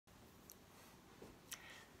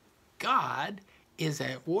God is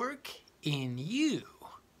at work in you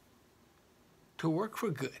to work for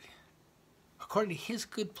good, according to his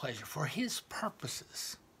good pleasure, for his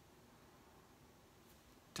purposes.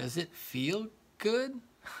 Does it feel good?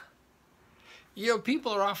 You know,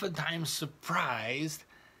 people are oftentimes surprised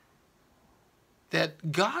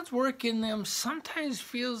that God's work in them sometimes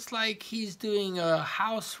feels like he's doing a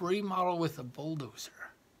house remodel with a bulldozer.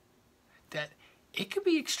 That it could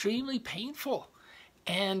be extremely painful.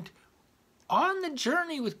 And on the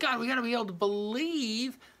journey with God, we got to be able to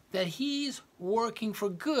believe that he's working for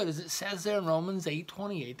good, as it says there in Romans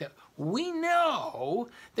 8:28, that we know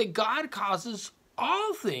that God causes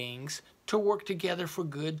all things to work together for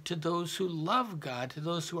good to those who love God, to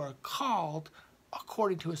those who are called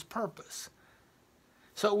according to his purpose.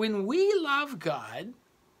 So when we love God,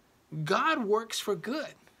 God works for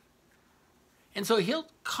good. And so he'll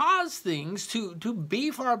cause things to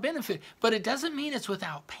be for our benefit, but it doesn't mean it's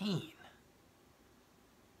without pain.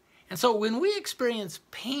 And so when we experience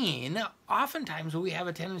pain, oftentimes we have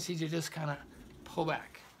a tendency to just kind of pull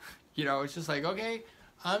back. You know, it's just like, okay,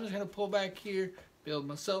 I'm just going to pull back here, build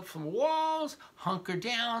myself some walls, hunker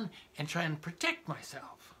down, and try and protect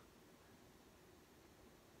myself.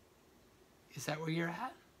 Is that where you're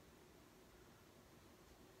at?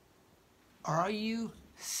 Or are you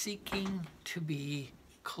seeking to be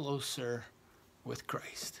closer with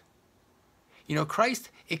Christ? You know,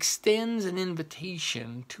 Christ extends an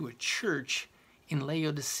invitation to a church in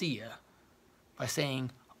Laodicea by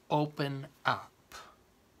saying, open up.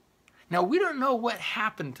 Now, we don't know what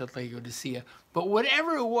happened to Laodicea, but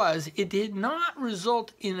whatever it was, it did not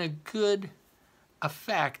result in a good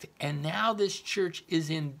effect, and now this church is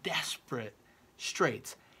in desperate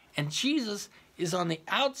straits. And Jesus is on the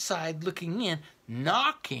outside looking in,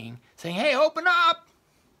 knocking, saying, hey, open up!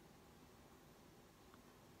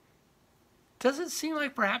 Does it seem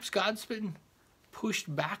like perhaps God's been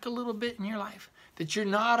pushed back a little bit in your life? That you're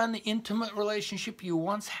not on the intimate relationship you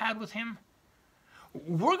once had with him?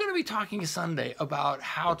 We're going to be talking Sunday about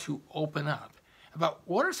how to open up, about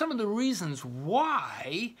what are some of the reasons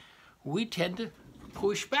why we tend to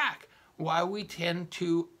push back, why we tend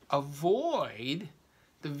to avoid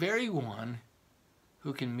the very one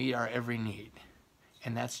who can meet our every need,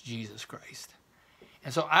 and that's Jesus Christ.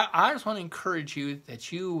 And so I just want to encourage you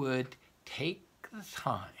that you would take the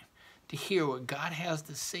time to hear what God has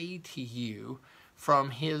to say to you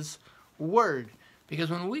from his word. Because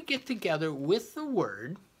when we get together with the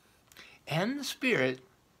Word and the Spirit,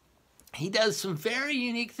 he does some very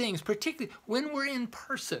unique things, particularly when we're in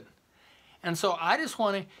person. And so I just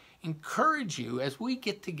want to encourage you as we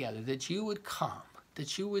get together that you would come,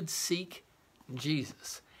 that you would seek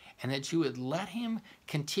Jesus, and that you would let him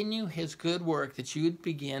continue his good work, that you would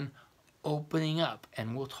begin opening up.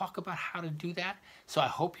 And we'll talk about how to do that. So I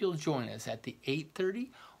hope you'll join us at the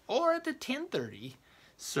 8:30 or at the 10:30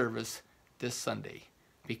 service this Sunday,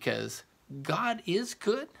 because God is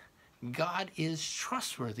good, God is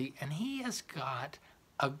trustworthy, and he has got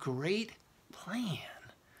a great plan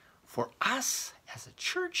for us as a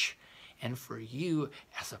church and for you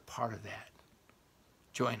as a part of that.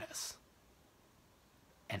 Join us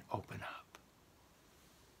and open up.